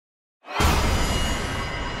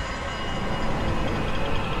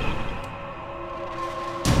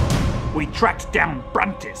we tracked down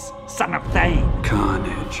Bruntis, son of Thane.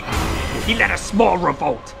 Carnage. He led a small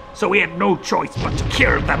revolt, so we had no choice but to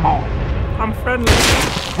kill them all. I'm friendly.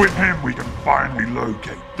 With him we can finally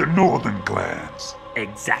locate the northern clans.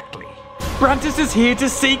 Exactly. Bruntis is here to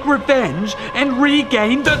seek revenge and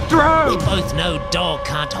regain the throne! We both know dog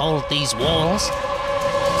can't hold these walls.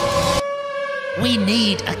 We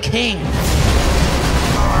need a king.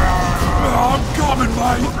 I'm coming,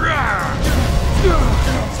 mate!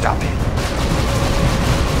 Stop it.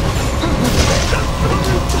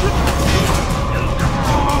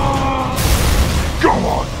 Go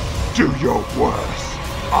on, do your worst.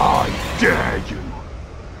 I dare you.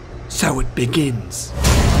 So it begins.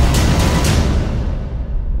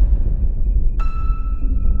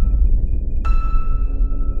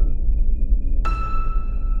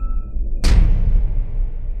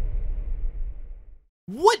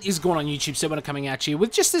 What is going on YouTube? SerWinter coming at you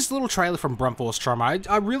with just this little trailer from BRUNT Force Trauma.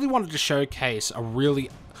 I really wanted to showcase a really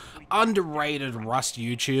underrated Rust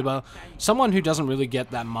YouTuber, someone who doesn't really get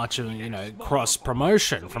that much of, you know, cross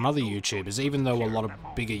promotion from other YouTubers, even though a lot of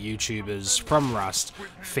bigger YouTubers from Rust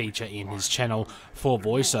feature in his channel for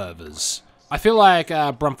voiceovers. I feel like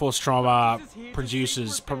BRUNT Force Trauma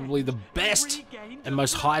produces probably the best and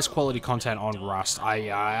most highest quality content on Rust.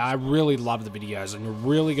 I really love the videos, and you're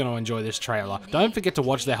really going to enjoy this trailer. Don't forget to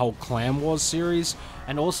watch their whole Clan Wars series,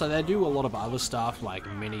 and also they do a lot of other stuff like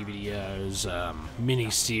mini videos,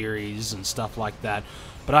 mini series and stuff like that.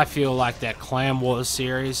 But I feel like that Clan Wars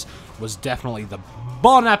series was definitely the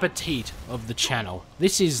bon appetit of the channel.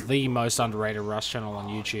 This is the most underrated Rust channel on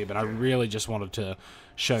YouTube, and I really just wanted to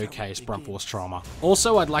showcase BRUNT Force Trauma.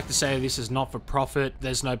 Also, I'd like to say this is not for profit.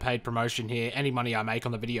 There's no paid promotion here. Any money I make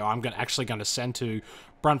on the video, I'm actually going to send to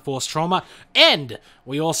BRUNT Force Trauma. And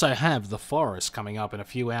we also have The Forest coming up in a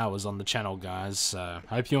few hours on the channel, guys.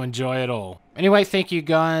 Hope you enjoy it all. Anyway, thank you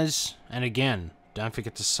guys. And again, don't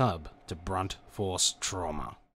forget to sub to BRUNT Force Trauma.